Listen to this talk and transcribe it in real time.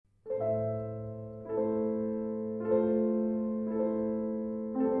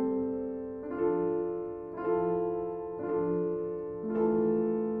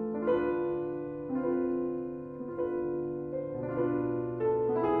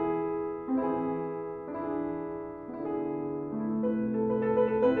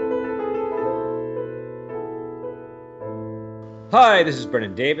Hi, this is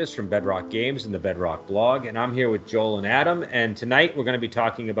Brennan Davis from Bedrock Games and the Bedrock blog, and I'm here with Joel and Adam. And tonight we're going to be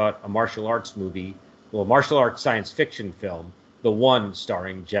talking about a martial arts movie, well, martial arts science fiction film, The One,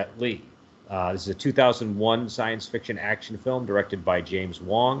 starring Jet Li. This is a 2001 science fiction action film directed by James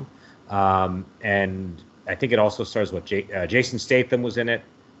Wong, and I think it also stars Jason Statham was in it,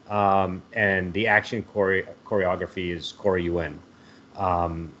 and the action choreography is Corey Yuen,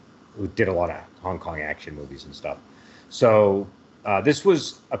 who did a lot of Hong Kong action movies and stuff. So this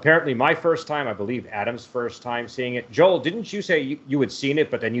was apparently my first time, I believe Adam's first time seeing it. Joel, didn't you say you had seen it,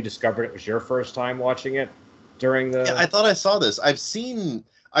 but then you discovered it was your first time watching it during the... Yeah, I thought I saw this. I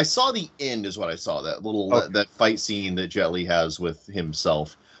saw the end is what I saw, that little, that fight scene that Jet Li has with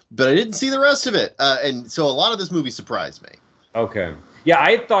himself, but I didn't see the rest of it. And so a lot of this movie surprised me. Okay. Yeah,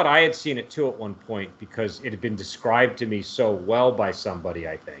 I thought I had seen it too at one point because it had been described to me so well by somebody,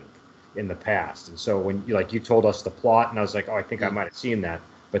 I think, in the past. And so when you told us the plot, and I was like, oh, I think I might have seen that,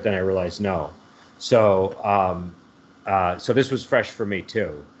 but then I realized no. So so this was fresh for me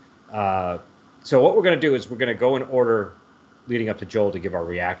too. So what we're going to do is we're going to go in order leading up to Joel to give our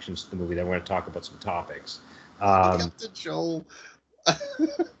reactions to the movie. Then we're going to talk about some topics. Leading up to Joel.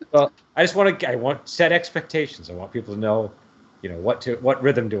 Well, I want set expectations. I want people to know, what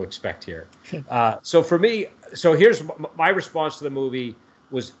rhythm to expect here. So for me, here's my response to the movie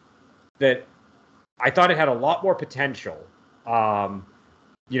was that I thought it had a lot more potential. I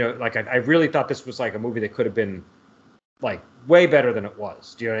really thought this was like a movie that could have been like way better than it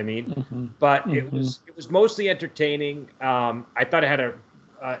was. Do you know what I mean? Mm-hmm. But it was mostly entertaining. I thought it had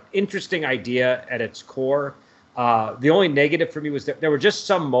a interesting idea at its core. The only negative for me was that there were just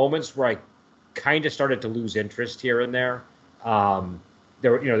some moments where I kind of started to lose interest here and there.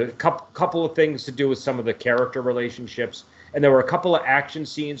 There were, a couple of things to do with some of the character relationships. And there were a couple of action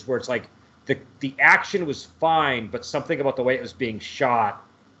scenes where it's like the action was fine, but something about the way it was being shot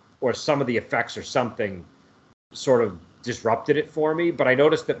or some of the effects or something sort of disrupted it for me. But I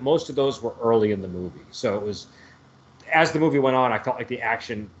noticed that most of those were early in the movie. So it was, as the movie went on, I felt like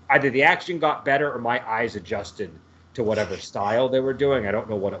either the action got better or my eyes adjusted to whatever style they were doing. I don't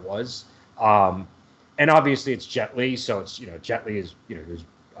know what it was. And obviously it's Jet Li. So it's, Jet Li is,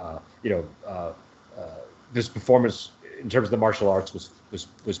 this performance in terms of the martial arts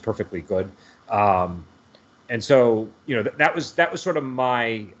was perfectly good. And so, that was sort of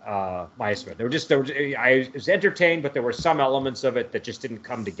my estimate. I was entertained, but there were some elements of it that just didn't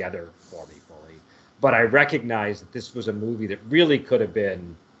come together for me fully. But I recognize that this was a movie that really could have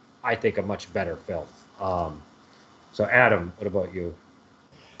been, I think, a much better film. So Adam, what about you?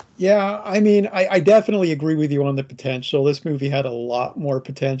 Yeah, I mean, I definitely agree with you on the potential. This movie had a lot more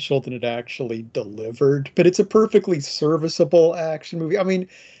potential than it actually delivered, but it's a perfectly serviceable action movie. I mean,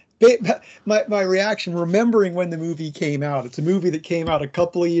 my reaction, remembering when the movie came out, it's a movie that came out a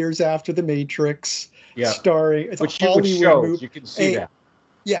couple of years after The Matrix, starring, it's which a Hollywood movie. You can see that.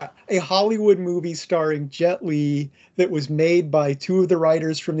 Yeah, a Hollywood movie starring Jet Li that was made by two of the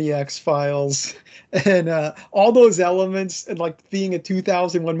writers from the X-Files, and all those elements, and like being a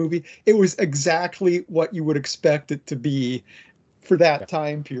 2001 movie, it was exactly what you would expect it to be for that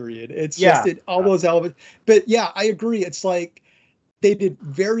time period. It's all those elements. But yeah, I agree. It's like they did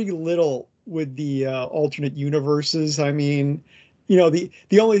very little with the alternate universes. I mean, the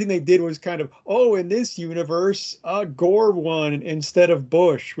only thing they did was kind of, in this universe, Gore won instead of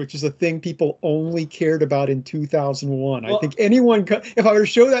Bush, which is a thing people only cared about in 2001. Well, I think if I were to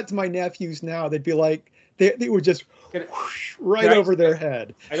show that to my nephews now, they'd be like, they would just over their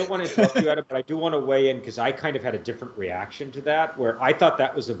head. I don't want to interrupt you, Adam, but I do want to weigh in because I kind of had a different reaction to that, where I thought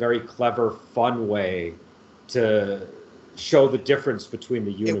that was a very clever, fun way to show the difference between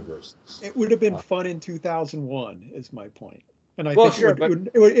the universes. It would have been fun in 2001, is my point. And I think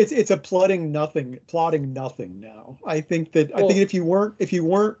it's a plotting nothing now. I think if you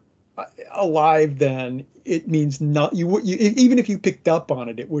weren't alive then, it means not you even if you picked up on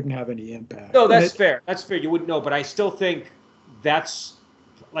it, it wouldn't have any impact. No, that's fair. That's fair. You wouldn't know, but I still think that's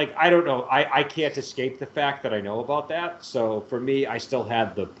like, I don't know. I can't escape the fact that I know about that. So for me, I still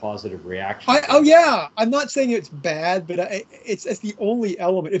had the positive reaction. I'm not saying it's bad, but it's the only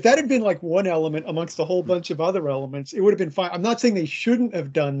element. If that had been like one element amongst a whole bunch of other elements, it would have been fine. I'm not saying they shouldn't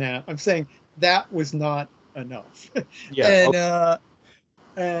have done that. I'm saying that was not enough. Yeah.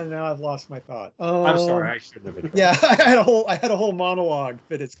 And now I've lost my thought. I'm sorry, I shouldn't have. Yeah, I had a whole monologue,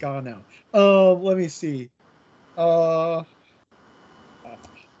 but it's gone now. Let me see.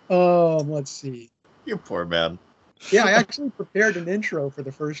 Let's see. You poor man. Yeah, I actually prepared an intro for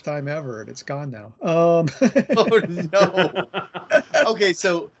the first time ever, and it's gone now. Oh no. Okay,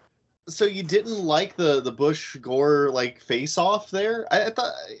 so So you didn't like the Bush Gore like face off there? I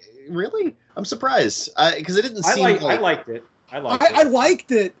thought, really? I'm surprised because it didn't seem I liked it. I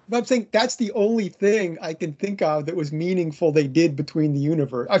liked it, but I'm saying that's the only thing I can think of that was meaningful they did between the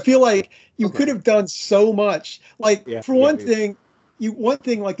universe. I feel like you could have done so much. Like one thing,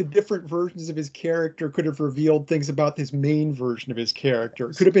 like the different versions of his character could have revealed things about this main version of his character.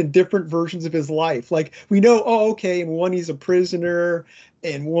 It could have been different versions of his life. Like we know, oh, okay, in one he's a prisoner,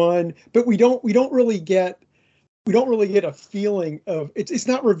 and one, but we don't really get a feeling of it's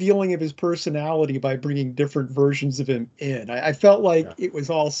not revealing of his personality by bringing different versions of him in. I felt like it was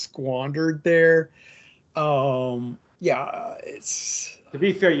all squandered there. It's, to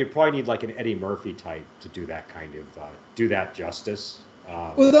be fair, you probably need like an Eddie Murphy type to do that kind of do that justice.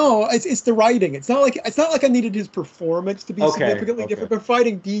 Well, no, it's the writing. It's not like I needed his performance to be significantly different, but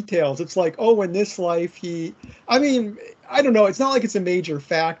fighting details. It's like, oh, in this life I don't know. It's not like it's a major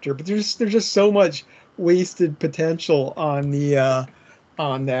factor, but there's just so much wasted potential on the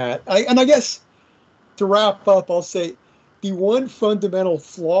on that. I guess to wrap up, I'll say the one fundamental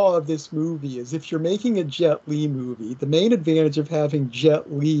flaw of this movie is if you're making a Jet Li movie, the main advantage of having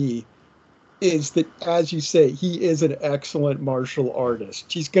Jet Li is that, as you say, he is an excellent martial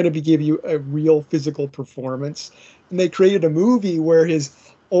artist. He's going to give you a real physical performance. And they created a movie where his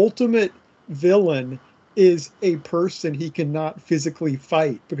ultimate villain is a person he cannot physically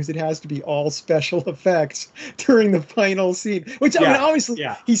fight because it has to be all special effects during the final scene. Which I mean, obviously,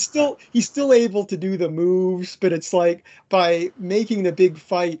 he's still able to do the moves, but it's like by making the big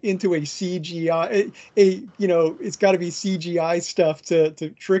fight into a CGI, it's got to be CGI stuff to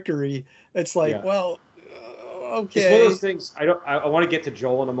trickery. It's like, okay. It's one of those things. I want to get to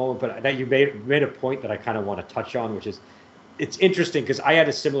Joel in a moment, but that you made a point that I kind of want to touch on, which is, it's interesting because I had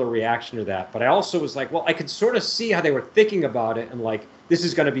a similar reaction to that, but I also was like, well, I could sort of see how they were thinking about it, and like, this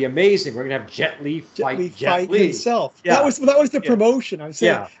is going to be amazing. We're going to have Jet Li fight himself. Yeah. That was the promotion. I'm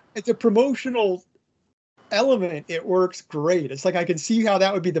saying it's a promotional element. It works great. It's like I can see how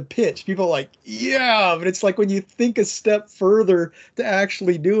that would be the pitch. People are like, but it's like when you think a step further to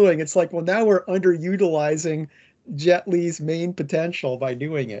actually doing, it's like, well, now we're underutilizing Jet Li's main potential by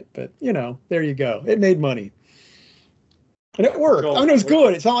doing it. But there you go. It made money. And it worked. Joel, it was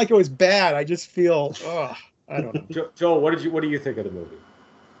good. It's not like it was bad. I just feel, I don't know. Joel, what do you think of the movie?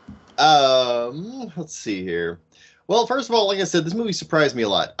 Let's see here. Well, first of all, like I said, this movie surprised me a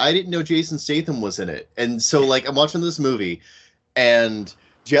lot. I didn't know Jason Statham was in it. And so, like, I'm watching this movie, and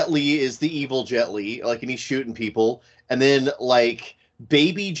Jet Li is the evil Jet Li, like, and he's shooting people. And then, like,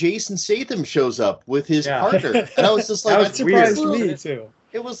 baby Jason Statham shows up with his partner. And I was just like, that surprised me, too.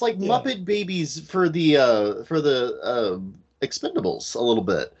 It was like Muppet Babies for the Expendables a little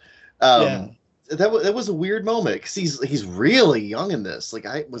bit. That was a weird moment because he's really young in this. Like,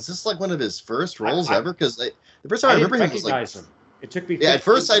 was this like one of his first roles ever? Because the first time I remember him was like, it took me. Yeah, at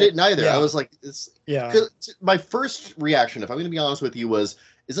first I didn't either. I was like, my first reaction, if I'm going to be honest with you, was,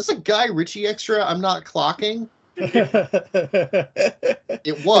 is this a Guy Ritchie extra I'm not clocking?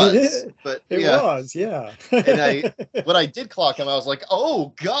 It was, but it was, yeah. And when I did clock him, I was like,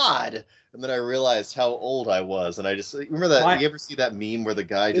 oh God. And then I realized how old I was. And I just remember that. You ever see that meme where the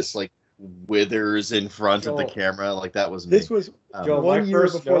guy just like withers in front of the camera? Like, that was me. This was 1 year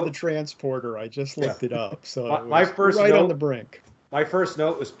before the Transporter. I just looked it up. So my first right note, on the brink. My first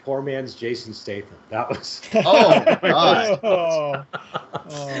note was poor man's Jason Statham. That was. Oh,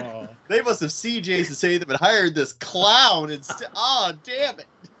 God. They must have seen Jason Statham and hired this clown instead. Oh, damn it.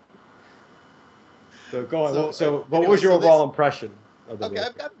 So go on. So what was your overall impression? Okay,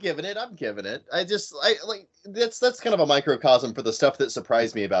 I'm giving it. That's kind of a microcosm for the stuff that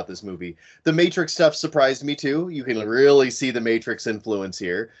surprised me about this movie. The Matrix stuff surprised me too. You can really see the Matrix influence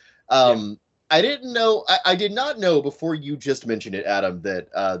here. I didn't know. I did not know before you just mentioned it, Adam, that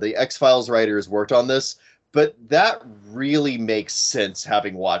the X-Files writers worked on this. But that really makes sense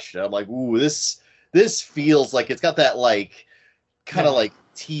having watched it. I'm like, ooh, this feels like it's got that like kind of like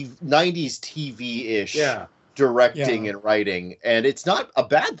 90s TV-ish directing and writing, and it's not a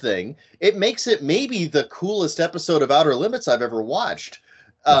bad thing. It makes it maybe the coolest episode of Outer Limits I've ever watched.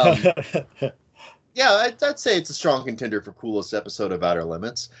 I'd say it's a strong contender for coolest episode of Outer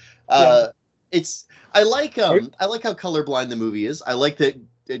Limits. I like how colorblind the movie is. I like that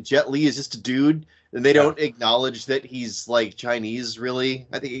Jet Li is just a dude, and they don't acknowledge that he's like Chinese. Really,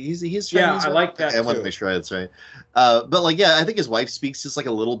 I think he's Chinese. Yeah, I like that. I want to make sure that's right. But like, I think his wife speaks just like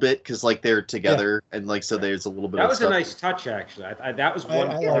a little bit because like they're together and like so there's a little bit. That of was stuff. a nice touch, actually. That was one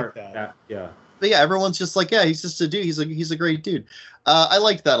part. Like that. but yeah, everyone's just like, yeah, he's just a dude. He's a great dude. I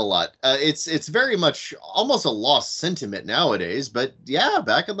liked that a lot. It's very much almost a lost sentiment nowadays, but yeah,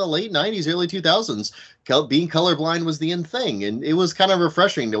 back in the late 90s, early 2000s, being colorblind was the in thing, and it was kind of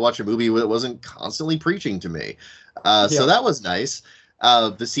refreshing to watch a movie that wasn't constantly preaching to me. So that was nice.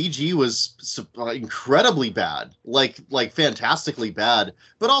 The CG was incredibly bad, like fantastically bad,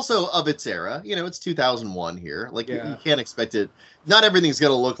 but also of its era. You know, it's 2001 here. Like you can't expect it. Not everything's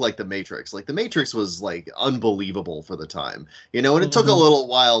gonna look like The Matrix. Like The Matrix was like unbelievable for the time. You know, and it took a little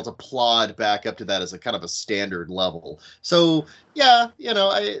while to plod back up to that as a kind of a standard level. So yeah, you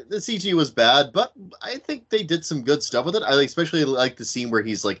know, the CG was bad, but I think they did some good stuff with it. I especially like the scene where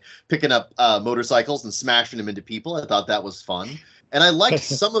he's like picking up motorcycles and smashing them into people. I thought that was fun. And I liked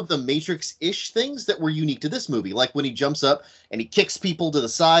some of the Matrix-ish things that were unique to this movie, like when he jumps up and he kicks people to the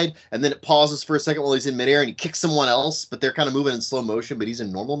side, and then it pauses for a second while he's in midair, and he kicks someone else, but they're kind of moving in slow motion, but he's in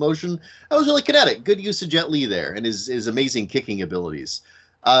normal motion. That was really kinetic. Good use of Jet Li there, and his amazing kicking abilities.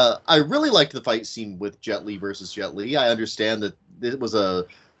 I really liked the fight scene with Jet Li versus Jet Li. I understand that it was an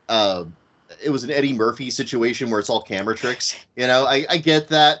Eddie Murphy situation where it's all camera tricks. You know, I get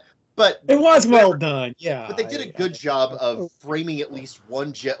that. But it was well done, yeah. But they did a good job of framing at least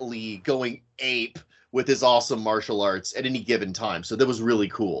one Jet Li going ape with his awesome martial arts at any given time. So that was really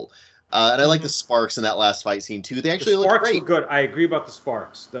cool. And I like the sparks in that last fight scene too. They actually look great. Sparks were good. I agree about the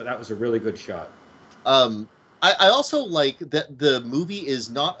sparks. That was a really good shot. I also like that the movie is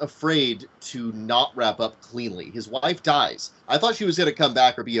not afraid to not wrap up cleanly. His wife dies. I thought she was going to come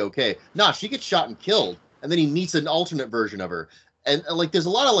back or be okay. Nah, she gets shot and killed, and then he meets an alternate version of her. And like, there's a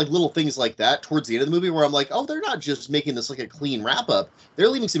lot of like little things like that towards the end of the movie where I'm like, oh, they're not just making this like a clean wrap up. They're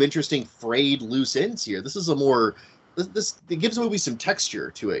leaving some interesting frayed loose ends here. This is a more, it gives the movie some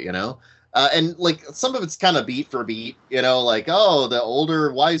texture to it, you know? And like some of it's kind of beat for beat, you know, like, oh, the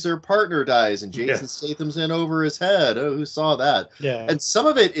older, wiser partner dies and Jason Statham's in over his head. Oh, who saw that? Yeah. And some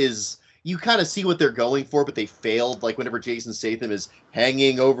of it is, you kind of see what they're going for, but they failed. Like whenever Jason Statham is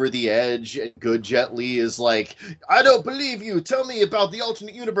hanging over the edge, and good Jet Li is like, I don't believe you. Tell me about the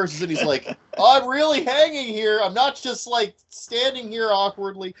alternate universes. And he's like, I'm really hanging here. I'm not just like standing here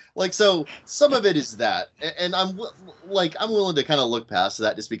awkwardly. Like, so some of it is that. And I'm willing to kind of look past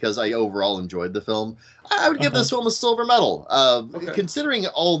that just because I overall enjoyed the film. I would give this film a silver medal. Considering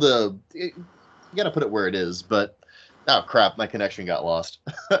all you got to put it where it is, but oh crap! My connection got lost.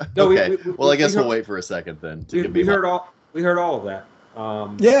 No, okay. I guess we'll wait for a second then. We heard all of that.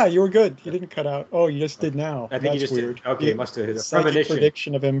 Yeah, you were good. You didn't cut out. Oh, you just did now. I think That's you just weird. did. Okay, you must have hit a premonition.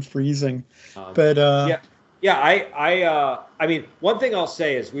 Prediction of him freezing. But I mean, one thing I'll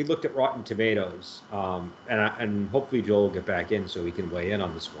say is we looked at Rotten Tomatoes, and hopefully Joel will get back in so we can weigh in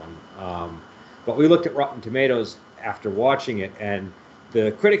on this one. But we looked at Rotten Tomatoes after watching it, and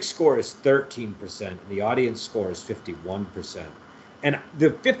the critic score is 13%, and the audience score is 51%. And the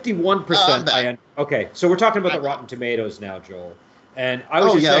 51%, okay, so we're talking about the Rotten Tomatoes now, Joel. And I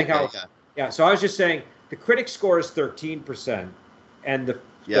was so I was just saying the critic score is 13%, and the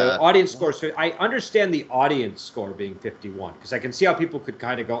audience score is, I understand the audience score being 51, because I can see how people could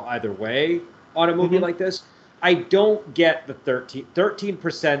kind of go either way on a movie like this. I don't get the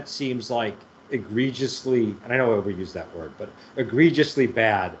 13% seems like egregiously, and I know I overuse that word, but egregiously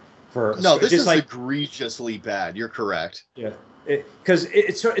bad for. No, this is like egregiously bad. You're correct. Yeah, because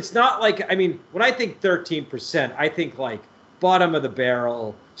it's not like, I mean, when I think 13%, I think like bottom of the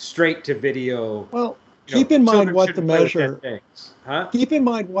barrel, straight to video. Well, keep in mind what the measure. Keep in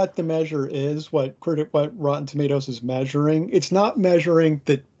mind what the measure is. What Rotten Tomatoes is measuring. It's not measuring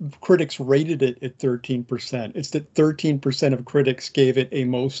that critics rated it at 13%. It's that 13% of critics gave it a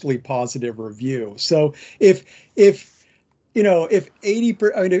mostly positive review. So if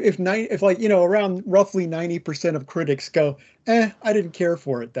 80%, around roughly 90% of critics go, I didn't care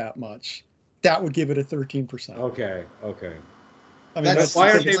for it that much, that would give it a 13%. Okay. I mean, that's why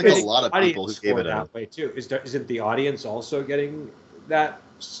aren't like a lot of people who gave it that way too? Isn't the audience also getting that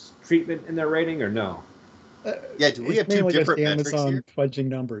treatment in their rating, or no? Do we have two different metrics here? Fudging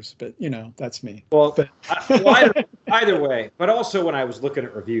numbers, but that's me. Well, either way. But also, when I was looking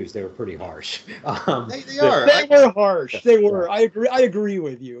at reviews, they were pretty harsh. They are. They were harsh. They were. I agree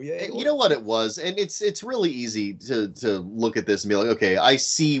with you. Yeah. You know what it was, and it's really easy to look at this and be like, okay, I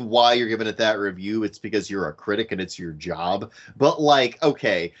see why you're giving it that review. It's because you're a critic and it's your job. But like,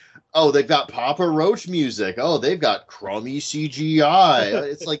 okay. Oh, they've got Papa Roach music. Oh, they've got crummy CGI.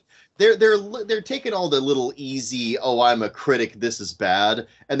 It's like they're taking all the little easy, oh, I'm a critic, this is bad,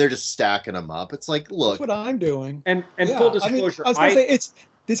 and they're just stacking them up. It's like, look, that's what I'm doing. And full disclosure, I was gonna say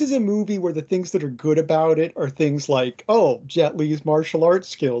this is a movie where the things that are good about it are things like, oh, Jet Li's martial arts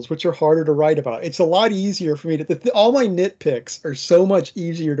skills, which are harder to write about. It's a lot easier for me to, all my nitpicks are so much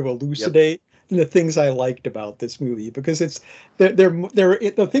easier to elucidate than the things I liked about this movie, because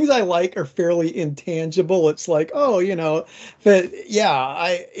the things I like are fairly intangible. It's like, oh, but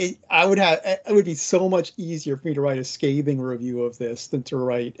yeah, it would be so much easier for me to write a scathing review of this than to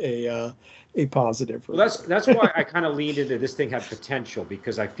write a positive review. Well, that's why I kind of leaned into this thing had potential,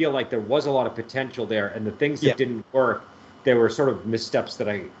 because I feel like there was a lot of potential there, and the things that didn't work, there were sort of missteps that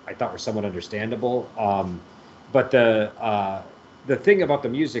I thought were somewhat understandable. But the thing about the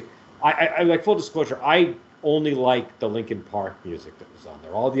music, I like, full disclosure, I only like the Linkin Park music that was on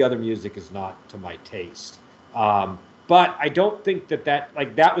there. All the other music is not to my taste. But I don't think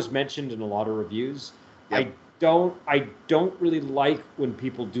that was mentioned in a lot of reviews. Yep. I don't really like when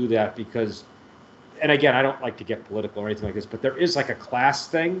people do that, because, and again, I don't like to get political or anything like this, but there is like a class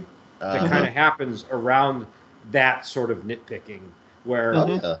thing that kind of happens around that sort of nitpicking, where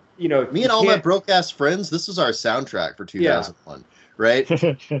me and all my broke-ass friends, this is our soundtrack for 2001. Right?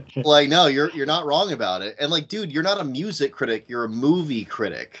 Like, no, you're not wrong about it. And like, dude, you're not a music critic, you're a movie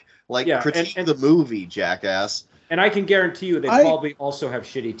critic. Like, critique the movie, jackass. And I can guarantee you they probably also have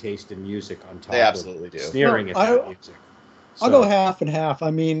shitty taste in music on top they absolutely of do. Sneering at that music. I'll go half and half.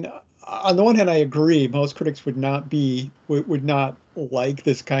 I mean, on the one hand, I agree. Most critics would not like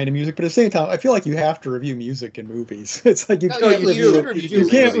this kind of music, but at the same time, I feel like you have to review music in movies. It's like you can't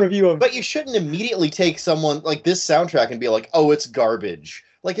review them. But you shouldn't immediately take someone like this soundtrack and be like, "Oh, it's garbage."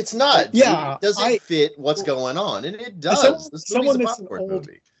 Like, it's not. Yeah, it doesn't fit what's going on, and it does. This movie's a popcorn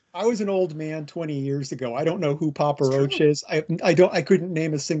movie. I was an old man 20 years ago. I don't know who Papa Roach is. I couldn't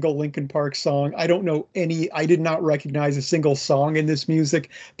name a single Linkin Park song. I don't know any. I did not recognize a single song in this music,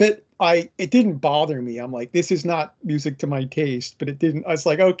 but it didn't bother me. I'm like, this is not music to my taste, but it didn't. I was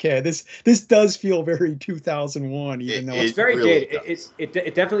like, okay, this does feel very 2001, even though it's very really dated.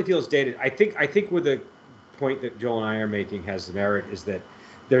 It definitely feels dated. I think where the point that Joel and I are making has the merit is that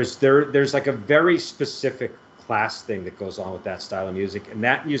there's like a very specific class thing that goes on with that style of music, and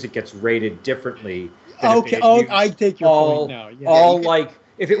that music gets rated differently. Okay, I take your point now. Yeah.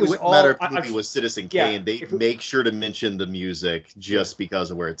 If it was all matter if the movie was Citizen Kane, they make sure to mention the music just because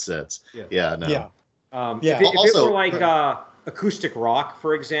of where it sits. No. If it were like acoustic rock,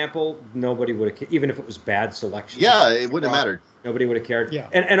 for example, nobody would have, even if it was bad selection. Yeah, it wouldn't have mattered. Nobody would have cared. Yeah.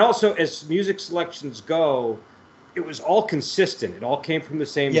 And also, as music selections go, it was all consistent. It all came from the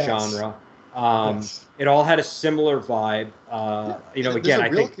same genre. It all had a similar vibe. There's a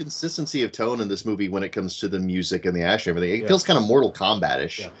real consistency of tone in this movie when it comes to the music and the action and everything. It feels kind of Mortal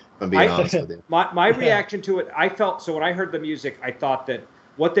Kombat-ish, if I'm being honest with you. My reaction to it, so when I heard the music, I thought that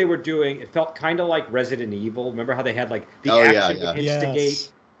what they were doing, it felt kind of like Resident Evil. Remember how they had like the action would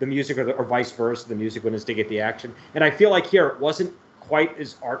instigate the music, or vice versa, the music would instigate the action. And I feel like here it wasn't quite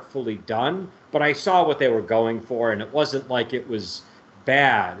as artfully done, but I saw what they were going for, and it wasn't like it was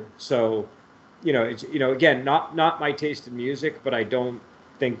bad. So, it's again, not my taste in music, but I don't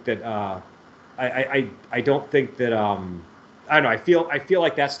think that I don't think that I don't know. I feel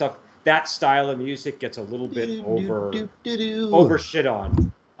like that stuff, that style of music gets a little bit over shit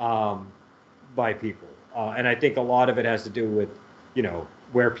on by people, and I think a lot of it has to do with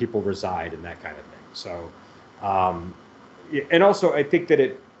where people reside and that kind of thing. So, and also I think that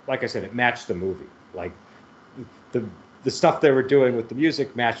it, like I said, it matched the movie. Like the stuff they were doing with the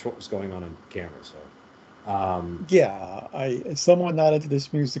music matched what was going on camera. So, as someone not into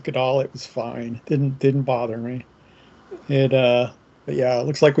this music at all, it was fine. Didn't bother me. But yeah, it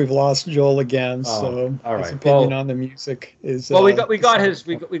looks like we've lost Joel again. So all right. His opinion on the music is we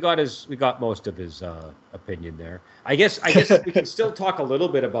got most of his opinion there. I guess we can still talk a little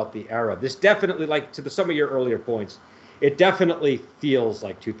bit about the era. This definitely, like to some of your earlier points, it definitely feels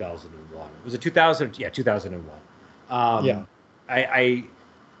like 2001. Was it 2000? Yeah, 2001. I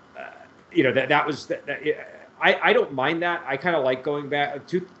don't mind that. I kind of like going back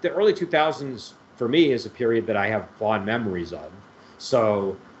to the early 2000s. For me, is a period that I have fond memories of.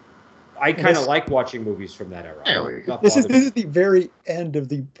 So I kind of like watching movies from that era. This is the very end of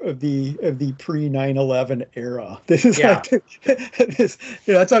the pre 9/11 era. This is like this.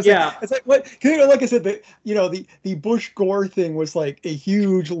 That's what I'm saying. It's like what like I said, the Bush Gore thing was like a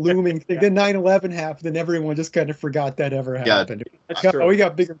huge looming thing. Then 9/11 happened, and everyone just kind of forgot that ever happened. We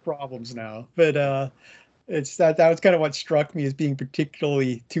got bigger problems now, but. It's that was kind of what struck me as being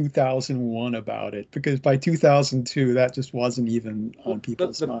particularly 2001 about it, because by 2002 that just wasn't even on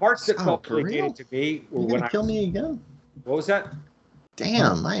people's minds. The parts that felt really dated to me were when kill me again. What was that?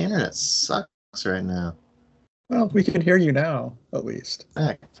 Damn, my internet sucks right now. Well, we can hear you now, at least.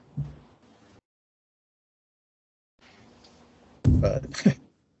 Heck. But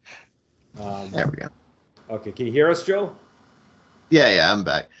There we go. Okay, can you hear us, Joe? Yeah, I'm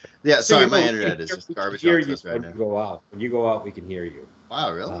back. Yeah, So sorry, you my know, internet we is can just garbage hear on you us right when now. you go out. When you go out, we can hear you.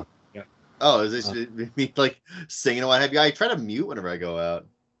 Wow, really? Yeah. Oh, is this me like singing and what have you? I try to mute whenever I go out.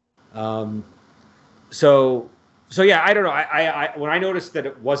 So yeah, I don't know. I when I noticed that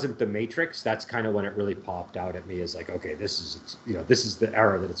it wasn't the Matrix, that's kind of when it really popped out at me as like, okay, this is the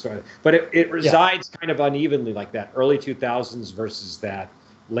era that it's started. But it resides kind of unevenly, like that early 2000s versus that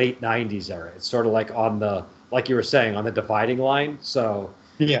late 90s era. It's sort of like on the, like you were saying, on the dividing line. So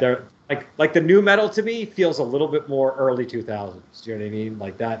they're like the new metal to me feels a little bit more early 2000s. Do you know what I mean?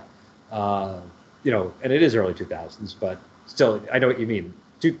 Like that, and it is early 2000s, but still, I know what you mean.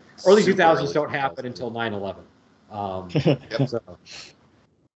 Early 2000s don't happen until 9/11.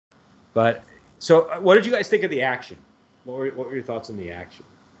 So what did you guys think of the action? What were your thoughts on the action?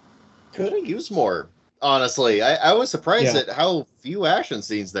 Could have used more, honestly. I was surprised at how few action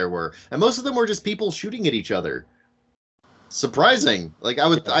scenes there were, and most of them were just people shooting at each other. Surprising. Like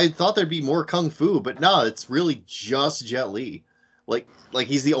I thought there'd be more kung fu, but no, it's really just Jet Li. Like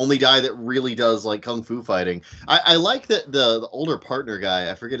he's the only guy that really does like kung fu fighting. I like that the older partner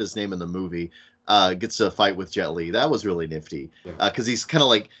guy, I forget his name in the movie, gets to fight with Jet Li. That was really nifty. Because he's kind of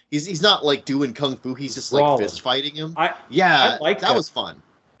like he's not like doing kung fu. He's just like fist fighting him. I like that was fun.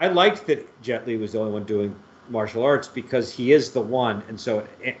 I liked that Jet Li was the only one doing martial arts because he is the one, and so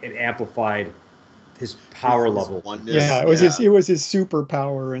it amplified his power level. It was his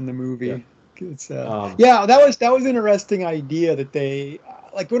superpower in the movie. Yeah. It's that was an interesting idea that they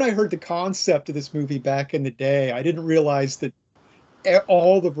like. When I heard the concept of this movie back in the day, I didn't realize that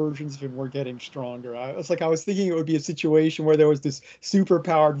all the versions of him were getting stronger. I was thinking it would be a situation where there was this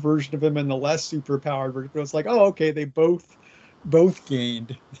superpowered version of him and the less superpowered version. But it was like, oh, okay, they both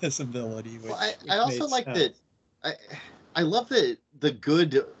gained this ability. Which, I also like that. I love that the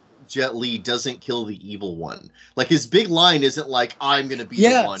good Jet Li doesn't kill the evil one. Like his big line isn't like, I'm gonna be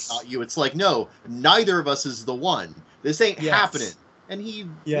the one, not you. It's like, no, neither of us is the one. This ain't happening. And he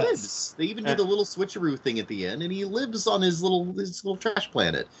lives. They even do the little switcheroo thing at the end, and he lives on his little trash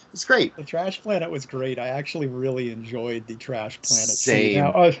planet. It's great. The trash planet was great. I actually really enjoyed the trash planet. Same.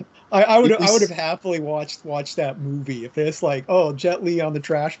 Now, I would have happily watched that movie if it's like, oh, Jet Li on the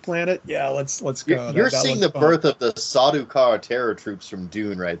trash planet. Yeah, let's go. You're seeing the birth of the Sardaukar terror troops from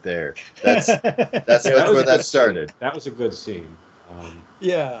Dune right there. That's where that started. That was a good scene.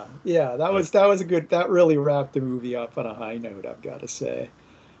 That was a good. That really wrapped the movie up on a high note, I've got to say.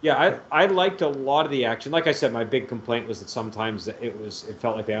 Yeah, I liked a lot of the action. Like I said, my big complaint was that sometimes it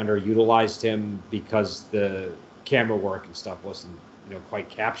felt like they underutilized him because the camera work and stuff wasn't quite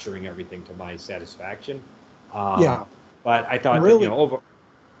capturing everything to my satisfaction. But I thought really, what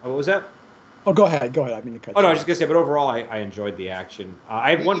was that? Oh, go ahead. I mean to cut. Oh no, I was just gonna say, but overall, I enjoyed the action. I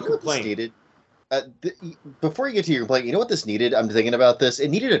had one complaint. Before you get to your complaint, you know what this needed? I'm thinking about this. It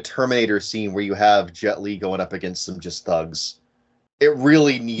needed a Terminator scene where you have Jet Li going up against some just thugs. It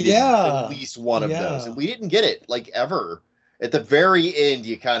really needed at least one of those. And we didn't get it, like, ever. At the very end,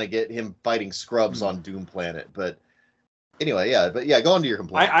 you kind of get him fighting scrubs on Doom Planet. But anyway, go on to your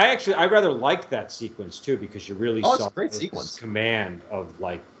complaint. I rather liked that sequence, too, because you really saw it's a great sequence. Command of,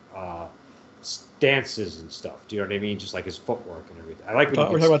 like, stances and stuff. Do you know what I mean? Just like his footwork and everything. I like. We're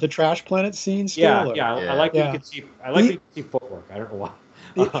talking about the trash planet scene. Still, I like that you could see. I like that you could see footwork. I don't know why.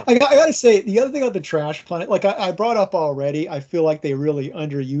 I gotta say, the other thing about the trash planet, like I brought up already, I feel like they really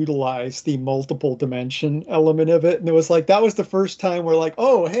underutilized the multiple dimension element of it, and it was like that was the first time we're like,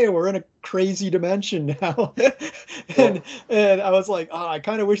 oh, hey, we're in a crazy dimension now, and I was like, I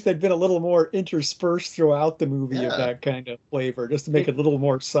kind of wish there'd been a little more interspersed throughout the movie of that kind of flavor, just to make it a little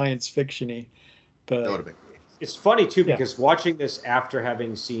more science fiction-y. But that would have been. It's funny too because watching this after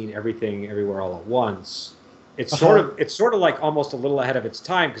having seen Everything Everywhere All at Once. It's sort of like almost a little ahead of its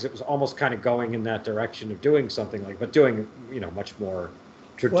time because it was almost kind of going in that direction of doing something but doing much more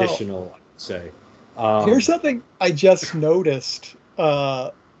traditional, I would say. Here's something I just noticed.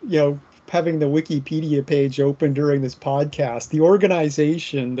 Having the Wikipedia page open during this podcast, the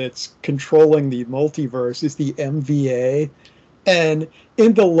organization that's controlling the multiverse is the MVA, and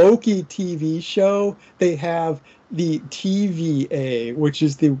in the Loki TV show, they have the TVA, which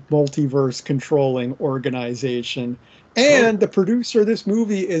is the multiverse controlling organization. And the producer of this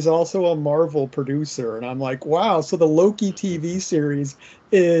movie is also a Marvel producer. And I'm like, wow, so the Loki TV series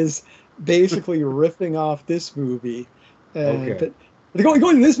is basically riffing off this movie. But Going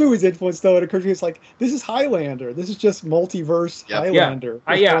to this movie's influence, though, it occurs to me it's like, this is Highlander. This is just multiverse Highlander.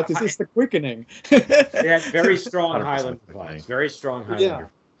 This is the quickening. They had very strong Highlander vibes. Very strong Highlander. Yeah.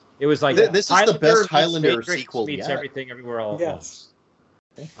 It was like this is the best Highlander Matrix sequel meets yet. everything everywhere all at Yes.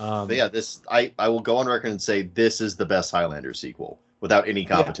 once. But yeah, I will go on record and say this is the best Highlander sequel without any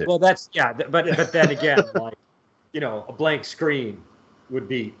competition. Well, but then again, like, a blank screen would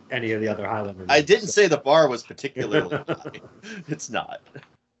beat any of the other Highlander movies. I didn't say the bar was particularly high. It's not.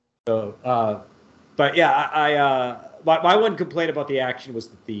 So, but yeah, my one complaint about the action was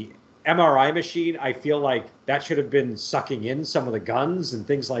that the MRI machine, I feel like that should have been sucking in some of the guns and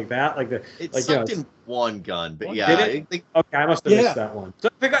things like that. It sucked in one gun, but yeah. Okay, I must have missed that one. So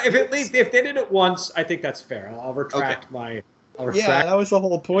if they did it once, I think that's fair. I'll retract my. Yeah, that was the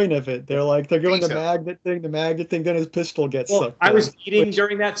whole point of it. They're doing the magnet thing, then his pistol gets sucked. I was eating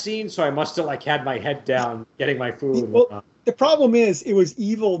during that scene, so I must have had my head down getting my food. Well, the problem is, it was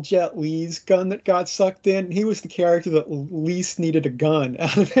evil Jet Li's gun that got sucked in. He was the character that least needed a gun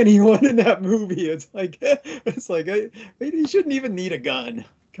out of anyone in that movie. It's like he shouldn't even need a gun.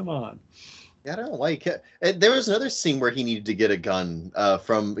 Come on. Yeah, I don't like it. There was another scene where he needed to get a gun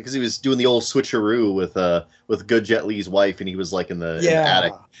because he was doing the old switcheroo with good Jet Li's wife, and he was in the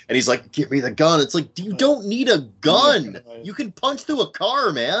attic, and he's like, "Give me the gun." It's like, you don't need a gun. You can punch through a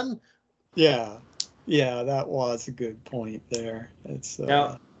car, man. Yeah, that was a good point there. It's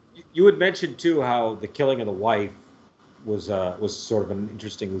now you had mentioned too how the killing of the wife was sort of an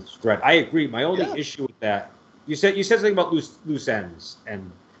interesting thread. I agree. My only issue with that, you said something about loose ends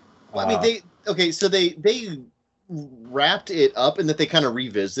and. Well, I mean, they wrapped it up and that they kind of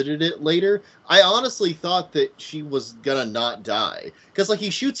revisited it later. I honestly thought that she was gonna not die because he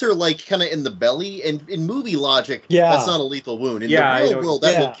shoots her kind of in the belly, and in movie logic, that's not a lethal wound. In the real world,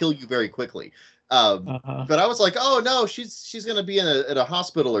 that will kill you very quickly. But I was like, oh no, she's gonna be at a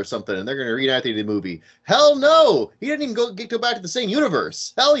hospital or something, and they're gonna reenact the movie. Hell no, he didn't even go back to the same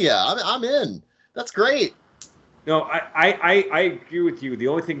universe. Hell yeah, I'm in. That's great. No, I agree with you. The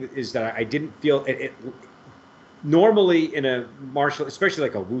only thing is that I didn't feel it normally in a martial, especially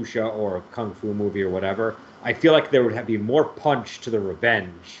like a wuxia or a kung fu movie or whatever, I feel like there would be more punch to the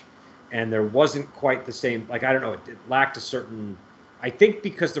revenge, and there wasn't quite the same. I don't know, it lacked a certain. I think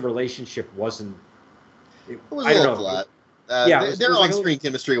because the relationship wasn't. It was a little flat. Their on-screen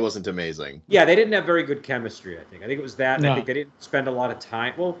chemistry wasn't amazing. Yeah, they didn't have very good chemistry. I think it was that. And I think they didn't spend a lot of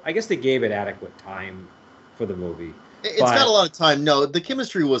time. Well, I guess they gave it adequate time for the movie. It's got a lot of time. No, the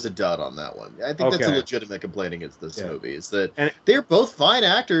chemistry was a dud on that one. I think that's a legitimate complaint against this movie. Is that they're both fine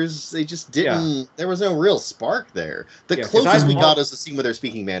actors. They just didn't. There was no real spark there. The closest we got is the scene where they're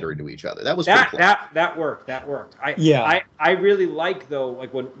speaking Mandarin to each other. That was pretty close. That worked. I really like though,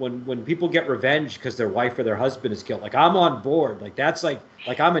 when people get revenge because their wife or their husband is killed. I'm on board. That's like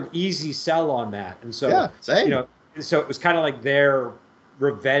I'm an easy sell on that. And so same. So it was kind of like their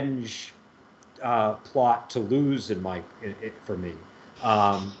revenge. Plot to lose for me,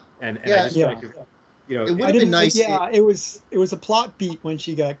 I just it would have been nice. It was a plot beat when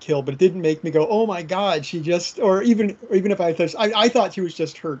she got killed, but it didn't make me go, "Oh my God!" She just, or even if I thought she was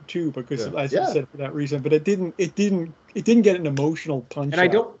just hurt too, because as you said for that reason, but it didn't get an emotional punch. And I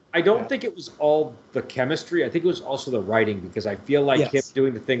don't think it was all the chemistry. I think it was also the writing, because I feel like him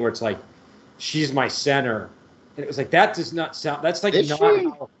doing the thing where it's like, she's my center, and it was like that does not sound. That's like not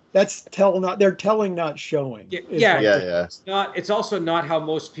how. That's they're telling, not showing. It's not. It's also not how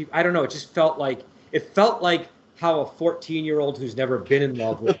most people. I don't know. It just felt like how a 14-year-old who's never been in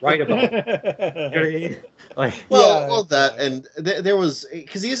love would write about it. You know what I mean? Well, that and there was,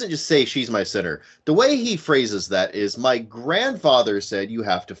 because he doesn't just say she's my center. The way he phrases that is, my grandfather said you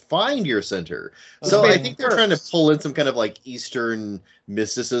have to find your center. So I think they're trying to pull in some kind of Eastern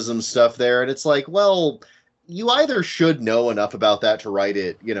mysticism stuff there, and it's like, well. You either should know enough about that to write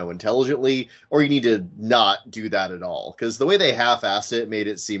it, intelligently, or you need to not do that at all. Because the way they half-assed it made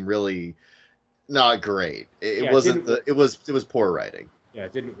it seem really not great. It wasn't. It was poor writing. Yeah,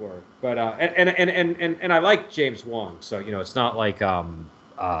 it didn't work. But and I like James Wong, so it's not like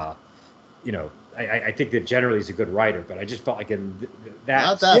I think that generally he's a good writer, but I just felt like in that.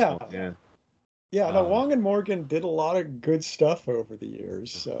 Not that. No, Wong and Morgan did a lot of good stuff over the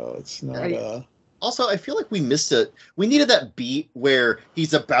years, so it's not. Also, I feel like we missed it. We needed that beat where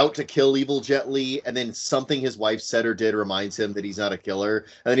he's about to kill evil Jet Li, and then something his wife said or did reminds him that he's not a killer.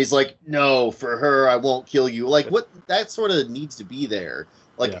 And then he's like, no, for her, I won't kill you. What that sort of needs to be there.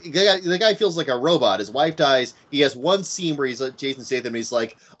 The guy feels like a robot. His wife dies. He has one scene where he's like Jason Statham, and he's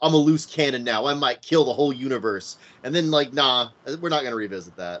like, I'm a loose cannon now. I might kill the whole universe. And then nah, we're not going to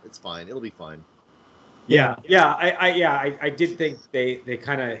revisit that. It's fine. It'll be fine. I did think they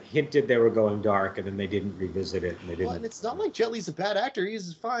kind of hinted they were going dark, and then they didn't revisit it, and they didn't. Well, and it's not like Jet Li's a bad actor;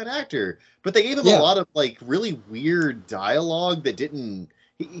 he's a fine actor. But they gave him a lot of like really weird dialogue that didn't.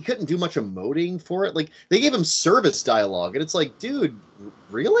 He couldn't do much emoting for it. Like they gave him service dialogue, and it's like, dude,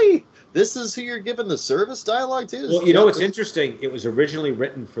 really? This is who you're giving the service dialogue to? Well, you know what's interesting? It was originally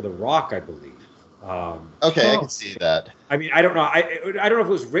written for The Rock, I believe. Okay, I can see that. I mean, I don't know. I don't know if it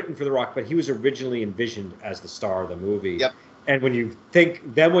was written for The Rock, but he was originally envisioned as the star of the movie. Yep. And when you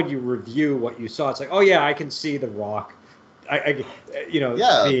review what you saw, it's like, oh yeah, I can see The Rock.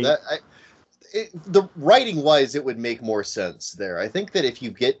 The writing wise, it would make more sense there. I think that if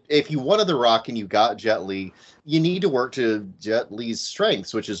you wanted The Rock and you got Jet Li, you need to work to Jet Li's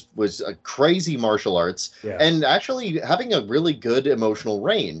strengths, which was a crazy martial arts and actually having a really good emotional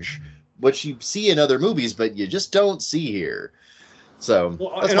range, which you see in other movies, but you just don't see here. So,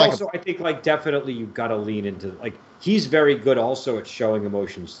 I think like definitely you've got to lean into like he's very good also at showing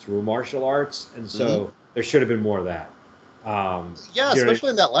emotions through martial arts, and so there should have been more of that. Especially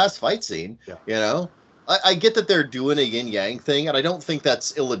in that last fight scene. Yeah. You know, I get that they're doing a yin yang thing, and I don't think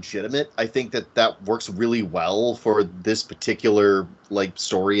that's illegitimate. I think that works really well for this particular like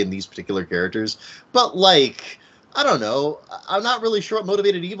story and these particular characters. But like, I don't know. I'm not really sure what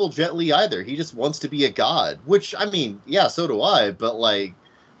motivated evil Jet Li either. He just wants to be a god, which I mean, yeah, so do I. But like,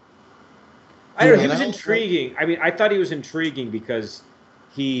 I don't know. He was intriguing. I mean, I thought he was intriguing because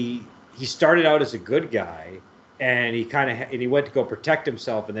he started out as a good guy. And he went to go protect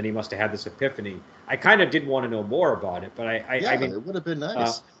himself, and then he must have had this epiphany. I kind of did want to know more about it, but I mean, it would have been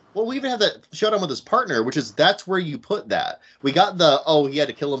nice. Well, we even have that showdown with his partner, that's where you put that. We got he had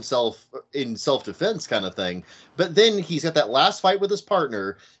to kill himself in self-defense kind of thing, but then he's got that last fight with his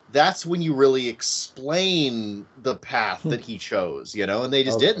partner. That's when you really explain the path that he chose, and they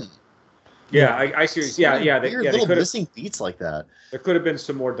just didn't. Yeah, I see. Yeah. Little missing beats like that. There could have been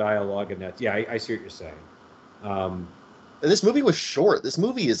some more dialogue in that. Yeah, I see what you're saying. This movie was short. This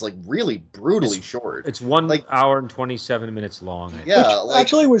movie is like really brutally short. It's 1 hour and 27 minutes long. Which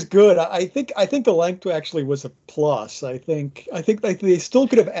actually was good. I think the length actually was a plus. I think they still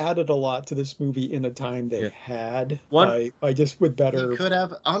could have added a lot to this movie in the time they had. By just with better. You could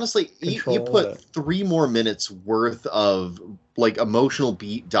have honestly. You put 3 more minutes worth of like emotional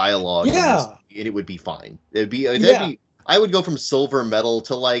beat dialogue. Yeah, and it would be fine. It'd be. I would go from silver medal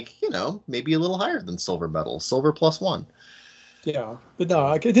to like, maybe a little higher than silver medal, silver +1. Yeah, but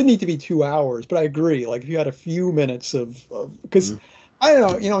no, it didn't need to be 2 hours. But I agree. Like if you had a few minutes of because I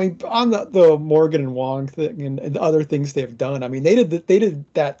don't know, on the Morgan and Wong thing and the other things they've done. I mean, they did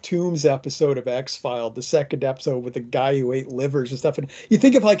that Tombs episode of X-Files, the second episode with the guy who ate livers and stuff. And you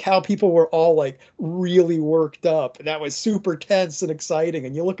think of like how people were all like really worked up, and that was super tense and exciting.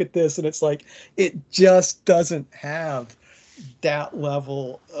 And you look at this, and it's like it just doesn't have that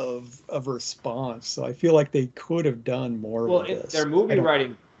level of response. So I feel like they could have done more with this. Their movie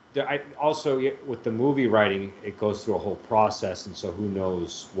writing, also with the movie writing, it goes through a whole process, and so who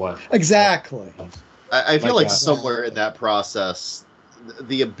knows what exactly. I feel like somewhere in that process,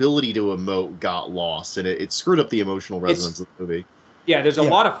 the ability to emote got lost, and it screwed up the emotional resonance of the movie. Yeah, there's a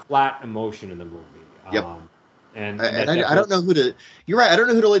lot of flat emotion in the movie. Yep. And I don't know who to. You're right. I don't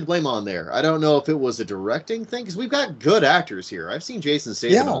know who to lay the blame on there. I don't know if it was a directing thing because we've got good actors here. I've seen Jason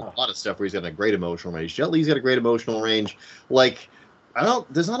Statham in a lot of stuff where he's got a great emotional range. Jet Li's got a great emotional range. Like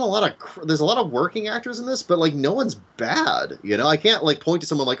there's not a lot of. There's a lot of working actors in this, but like no one's bad. I can't like point to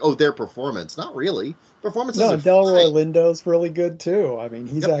someone like their performance. Not really. Performances. No, Delroy Lindo's really good too. I mean,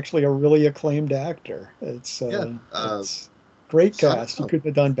 he's actually a really acclaimed actor. It's great cast. You could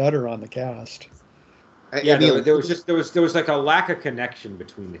have done better on the cast. There was like a lack of connection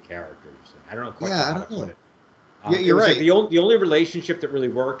between the characters. I don't know quite how to put it. You're right. Like the only relationship that really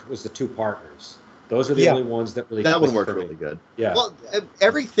worked was the 2 partners. Those are the only ones that really. That one worked really good. Yeah. Well,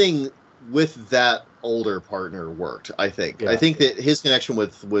 everything with that older partner worked. I think. Yeah. I think that his connection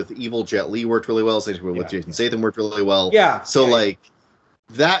with evil Jet Li worked really well. His connection with Jason Statham worked really well. Yeah. So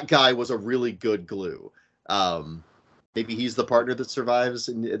that guy was a really good glue. Maybe he's the partner that survives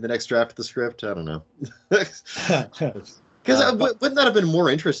in the next draft of the script. I don't know. Because wouldn't that have been more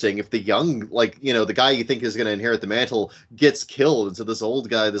interesting if the young, the guy you think is going to inherit the mantle gets killed, and so this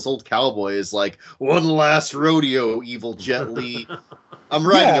old cowboy is like, one last rodeo, evil Jet Li. I'm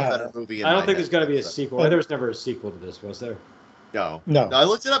writing a better movie. I don't think there's going to be a sequel. There was never a sequel to this, was there? No. I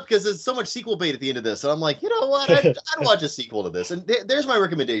looked it up because there's so much sequel bait at the end of this, and I'm like, you know what? I'd watch a sequel to this. And there's my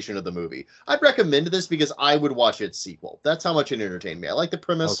recommendation of the movie. I'd recommend this because I would watch its sequel. That's how much it entertained me. I like the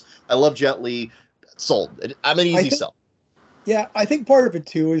premise. Okay. I love Jet Li. Sold. I'm an easy sell. Yeah, I think part of it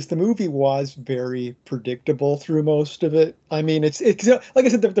too is the movie was very predictable through most of it. I mean, it's like I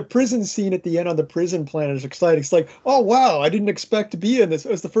said, the prison scene at the end on the prison planet is exciting. It's like, oh wow, I didn't expect to be in this.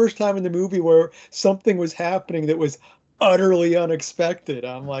 It was the first time in the movie where something was happening that was utterly unexpected.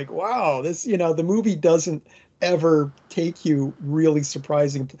 I'm like, wow, this, the movie doesn't ever take you really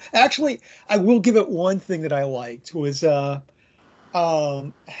surprising. Actually, I will give it one thing that I liked was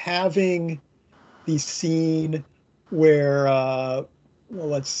having the scene where well,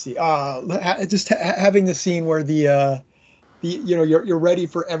 let's see, having the scene where you're ready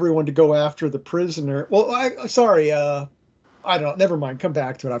for everyone to go after the prisoner. Well, sorry, I don't know, never mind, come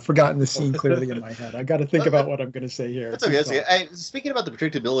back to it. I've forgotten the scene clearly in my head. I got to think about what I'm going to say here. That's okay. That's okay. Speaking about the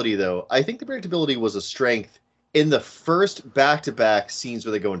predictability, though, I think the predictability was a strength in the first back-to-back scenes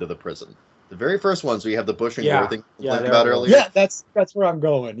where they go into the prison. The very first ones where you have the Bush and Gore thing we talked about earlier. Yeah, that's where I'm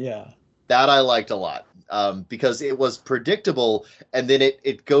going. Yeah, that I liked a lot. Because it was predictable, and then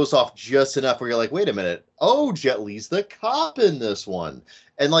it goes off just enough where you're like, wait a minute, oh, Jet Li's the cop in this one.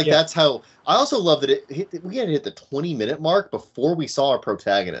 And that's how I also love that we had to hit the 20-minute mark before we saw our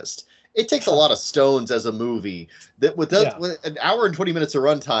protagonist. It takes a lot of stones as a movie that with an hour and 20 minutes of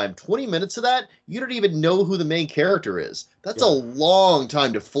runtime, 20 minutes of that, you don't even know who the main character is. That's a long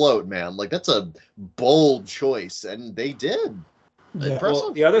time to float, man. Like, that's a bold choice, and they did. Yeah. Impressive.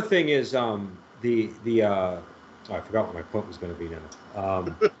 Well, the other thing is I forgot what my point was going to be now.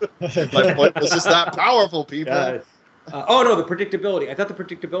 My point was just that powerful, people. The predictability. I thought the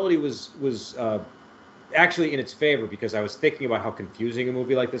predictability was actually in its favor because I was thinking about how confusing a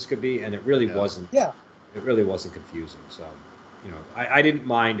movie like this could be, and it really wasn't. Yeah. It really wasn't confusing. So, I didn't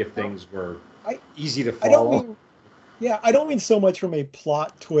mind if things were easy to follow. I don't mean so much from a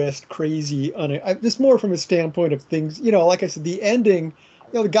plot twist, crazy, just more from a standpoint of things, like I said, the ending,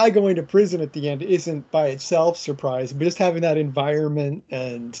 the guy going to prison at the end isn't by itself surprising, but just having that environment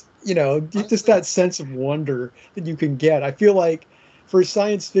and, just that sense of wonder that you can get. I feel like for a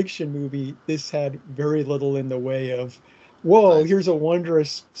science fiction movie, this had very little in the way of, whoa, here's a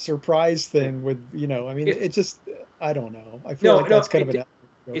wondrous surprise thing with, it just, I don't know. I feel that's kind of an...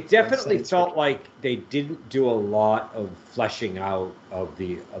 It definitely felt like they didn't do a lot of fleshing out of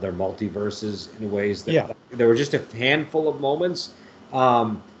the other multiverses in ways that there were just a handful of moments.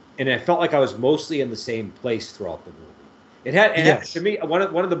 And it felt like I was mostly in the same place throughout the movie. It had to me, one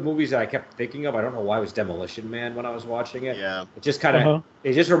of the movies that I kept thinking of, I don't know why, was Demolition Man when I was watching it. Yeah. It just kind of,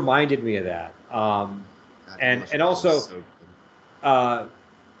 it just reminded me of that. And also,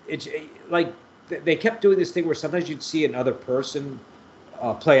 it's like they kept doing this thing where sometimes you'd see another person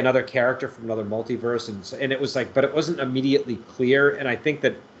play another character from another multiverse, and it was like, but it wasn't immediately clear. And I think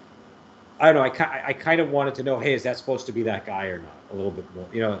that, I don't know, I kind of wanted to know, hey, is that supposed to be that guy or not? A little bit more,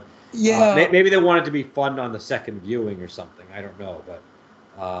 Yeah. Maybe they wanted to be fun on the second viewing or something. I don't know, but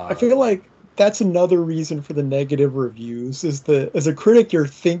I feel like that's another reason for the negative reviews is as a critic, you're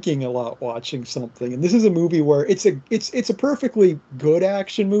thinking a lot watching something, and this is a movie where it's a perfectly good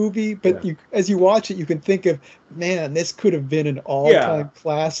action movie, but as you watch it, you can think of, man, this could have been an all-time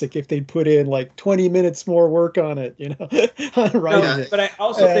classic if they put in like 20 minutes more work on it, on writing it. But I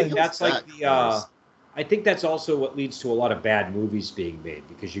also think that's like I think that's also what leads to a lot of bad movies being made,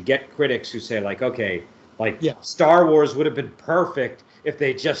 because you get critics who say like, okay, Star Wars would have been perfect if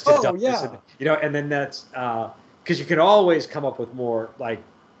they just had done this, and then that's because you can always come up with more like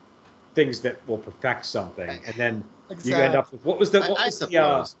things that will perfect something, and then you end up with I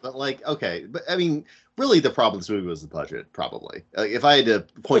suppose, but but I mean, really, the problem with this movie was the budget. Probably, if I had to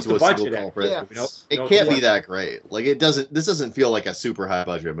point to a single culprit, it can't be that great. Like this doesn't feel like a super high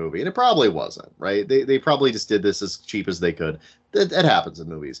budget movie, and it probably wasn't. Right? They probably just did this as cheap as they could. That happens in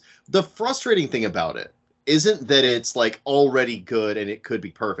movies. The frustrating thing about it isn't that it's like already good and it could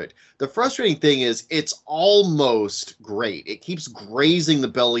be perfect. The frustrating thing is it's almost great. It keeps grazing the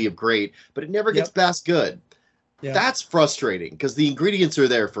belly of great, but it never gets past good. Yeah. That's frustrating because the ingredients are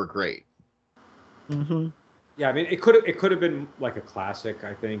there for great. Mm-hmm. Yeah, I mean, it could have been like a classic,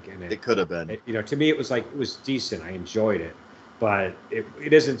 I think, and it could have been. To me, it was decent. I enjoyed it, but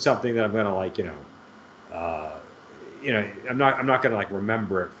it isn't something that I'm gonna like. I'm not gonna like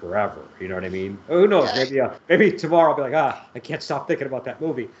remember it forever. You know what I mean? Who knows? Maybe tomorrow I'll be like, I can't stop thinking about that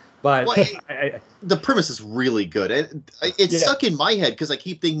movie. But the premise is really good, and it's stuck in my head because I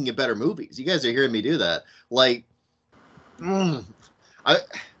keep thinking of better movies. You guys are hearing me do that. Like, the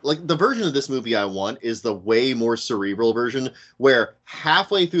version of this movie I want is the way more cerebral version, where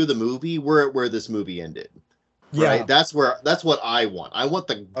halfway through the movie we're at where this movie ended. Yeah, right? That's what I want. I want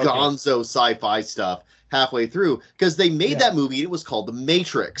the gonzo sci-fi stuff halfway through, because they made that movie. It was called The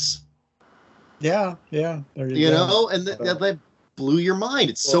Matrix. Yeah, yeah. There you You go. know, and that blew your mind.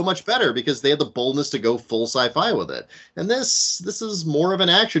 It's so much better because they had the boldness to go full sci-fi with it. And this is more of an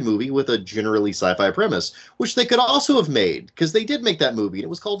action movie with a generally sci-fi premise, which they could also have made because they did make that movie. And it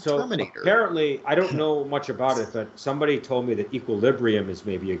was called So Terminator. apparently, I don't know much about it, but somebody told me that Equilibrium is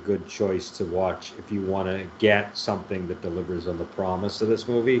maybe a good choice to watch if you want to get something that delivers on the promise of this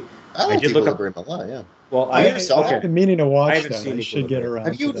movie. I like did look up- Equilibrium a lot. Yeah. Well, I've been meaning to watch haven't that. seen I should get Equilibrium. around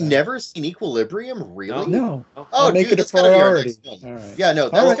Have you to that. never seen Equilibrium? Really? No. Oh, Oh, Make dude, it a that's gotta be our priority. next one. All right. Yeah, no, All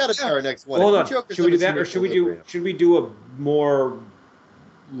that's right. gotta be our next one. Hold If on. you jokers Should we do haven't that, or seen should we Equilibrium- do a more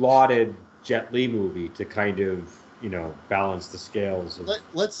lauded Jet Li movie to kind of balance the scales? Of...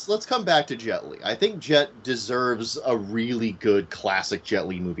 Let's come back to Jet Li. I think Jet deserves a really good classic Jet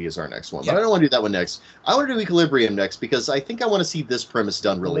Li movie as our next one, but Yeah. I don't want to do that one next. I want to do Equilibrium next because I think I want to see this premise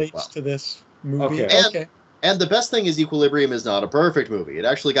done really Relates well. to this movie. Okay. Okay. And the best thing is Equilibrium is not a perfect movie. It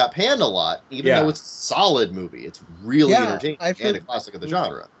actually got panned a lot, even Yeah. though it's a solid movie. It's really Yeah, entertaining I've and a heard- classic of the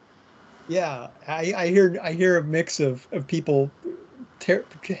genre. Yeah, I hear a mix of people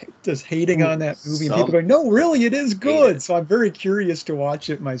just hating on that movie and Some people going, no, really, it is hate good. it. So I'm very curious to watch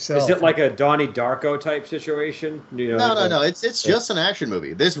it myself. Is it like a Donnie Darko type situation? No. It's just an action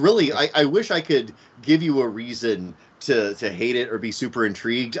movie. There's really, I wish I could give you a reason to hate it or be super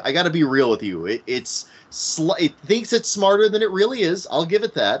intrigued. I got to be real with you. It thinks it's smarter than it really is. I'll give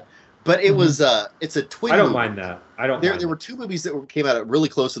it that. But it was it's a twin. I don't movie. mind that. I don't. There mind were that. two movies that came out at really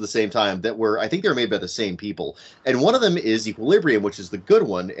close to the same time that were, I think they were made by the same people. And one of them is Equilibrium, which is the good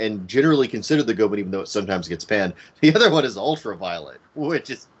one and generally considered the good one, even though it sometimes gets panned. The other one is Ultraviolet,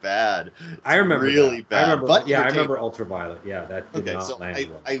 which is bad. I remember really that. bad. I remember. but Yeah, I entertaining. remember Ultraviolet. Yeah, that did Okay, not so land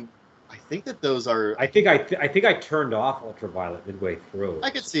well. I think that those are. I think I turned off Ultraviolet midway through.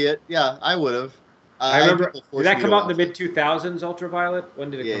 I could see it. Yeah, I would have. I remember. Did that come out in the mid 2000s? Ultraviolet.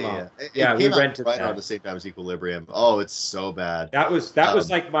 When did it come out? Yeah, we came out rented right that. around the same time as Equilibrium. Oh, it's so bad. That was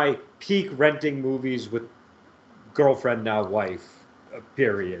like my peak renting movies with girlfriend now wife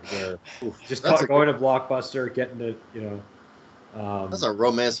period where just That's going to Blockbuster, getting it, That's a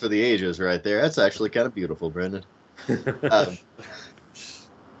romance for the ages right there. That's actually kind of beautiful, Brendan. Um,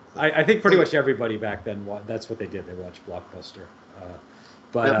 I think pretty much everybody back then that's what they did. They watched Blockbuster.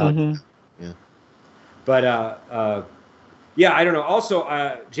 Yeah, I don't know.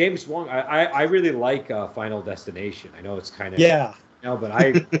 Also, James Wong, I really like Final Destination. I know it's kind of but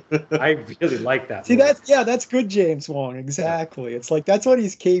I really like that. See, movie. that's good, James Wong. Exactly. It's like that's what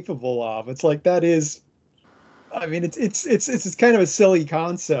he's capable of. It's like that is. I mean, it's kind of a silly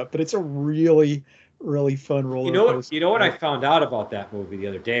concept, but it's a really fun roller coaster. You know what I found out about that movie the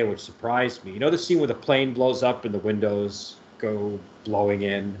other day, which surprised me. You know the scene where the plane blows up and the windows go blowing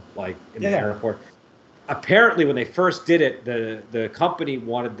in, like in the airport. Apparently, when they first did it, the company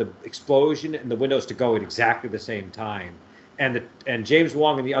wanted the explosion and the windows to go at exactly the same time, and James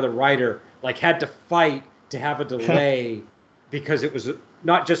Wong and the other writer had to fight to have a delay because it was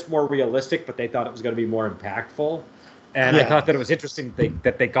not just more realistic, but they thought it was going to be more impactful. And I thought that it was interesting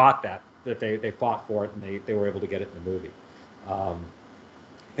that they got that they fought for it and they were able to get it in the movie. I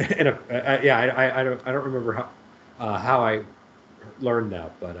don't remember how I learned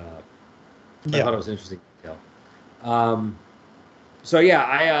that, but I thought it was an interesting detail.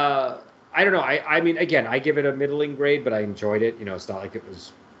 I don't know. I mean, again, I give it a middling grade, but I enjoyed it. It's not like it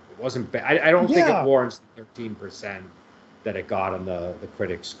wasn't bad. I don't think it warrants the 13% that it got on the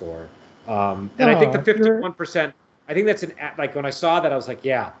critic score. And I think the 51%. I think that's when I saw that, I was like,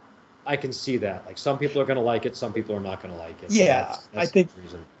 yeah, I can see that. Like some people are going to like it, some people are not going to like it. Yeah, so I think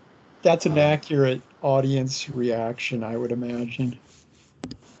that's an accurate audience reaction, I would imagine.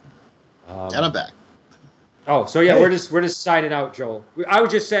 And I'm back. Oh, so yeah, we're just signing out, Joel. I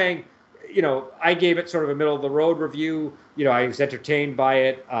was just saying, I gave it sort of a middle of the road review. I was entertained by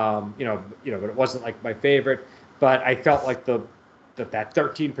it. But it wasn't like my favorite. But I felt like that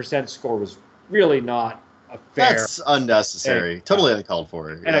 13% score was really not a fair. That's unnecessary. Totally uncalled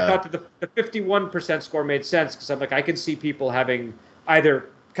for. And I thought that the 51% score made sense because I'm like, I can see people having either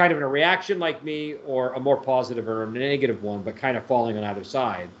kind of a reaction like me or a more positive or a negative one, but kind of falling on either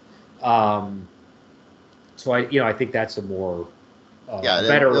side. So I think that's a more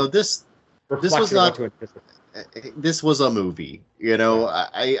better. This was not. This was a movie.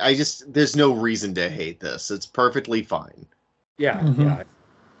 I just there's no reason to hate this. It's perfectly fine. Yeah. Mm-hmm. Yeah.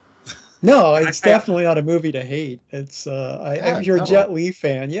 No, it's definitely not a movie to hate. It's if you're a Jet Li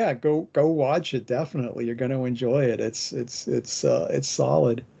fan, go watch it. Definitely, you're going to enjoy it. It's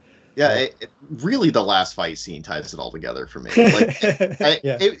solid. Yeah, really, the last fight scene ties it all together for me. Like,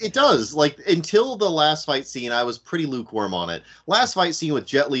 it does. Like, until the last fight scene, I was pretty lukewarm on it. Last fight scene with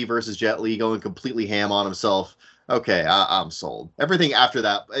Jet Li versus Jet Li going completely ham on himself. Okay, I'm sold. Everything after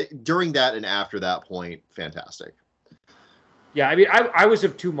that, during that and after that point, fantastic. Yeah, I mean, I was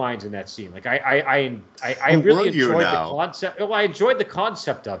of two minds in that scene. Like, I really enjoyed the concept. Well, I enjoyed the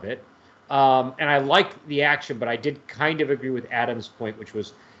concept of it, and I liked the action. But I did kind of agree with Adam's point, which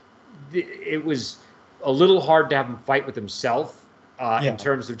was it was a little hard to have him fight with himself in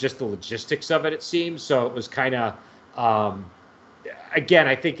terms of just the logistics of it. It seems so. It was kind of. Again,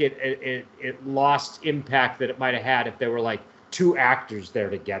 I think it lost impact that it might have had if there were like two actors there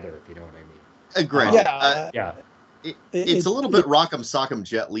together, if you know what I mean. Agreed. Yeah. It's a little bit Rock'em Sock'em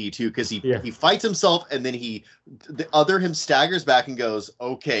Jet Li too, because he fights himself and then the other him staggers back and goes,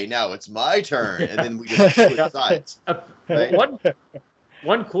 "Okay, now it's my turn," and then we just switch sides. Right?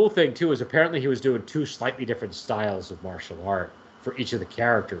 One cool thing too is apparently he was doing two slightly different styles of martial art for each of the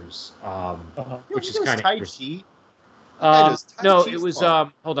characters, which is kind of interesting. No, it was.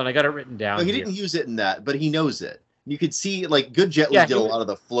 Hold on, I got it written down. No, he didn't use it in that, but he knows it. You could see, like, good Jet Li did a lot of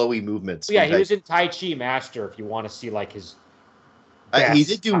the flowy movements. Yeah, he was in Tai Chi Master. If you want to see like his, he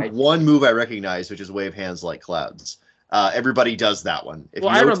did do one move I recognize, which is wave hands like clouds. Everybody does that one. If you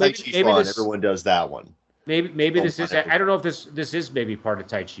know Tai Chi Chuan, everyone does that one. Maybe this is. I don't know if this is maybe part of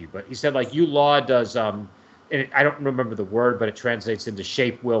Tai Chi, but he said like Yu Law does. And I don't remember the word, but it translates into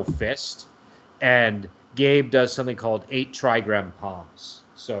shape, will, fist, and Gabe does something called 8 trigram palms.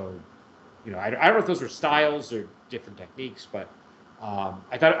 So, you know, I don't know if those were styles or different techniques, but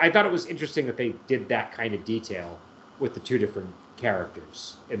I thought it was interesting that they did that kind of detail with the two different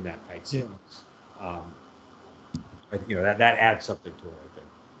characters in that fight sequence. You know, that adds something to it, I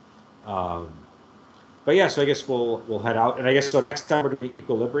think. But yeah, so I guess we'll head out, and I guess so next time we're doing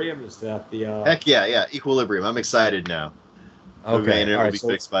Equilibrium. Is that the? Heck yeah, Equilibrium. I'm excited now. Okay, and it will be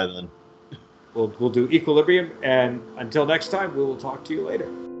fixed by then. We'll do Equilibrium, and until next time, we will talk to you later.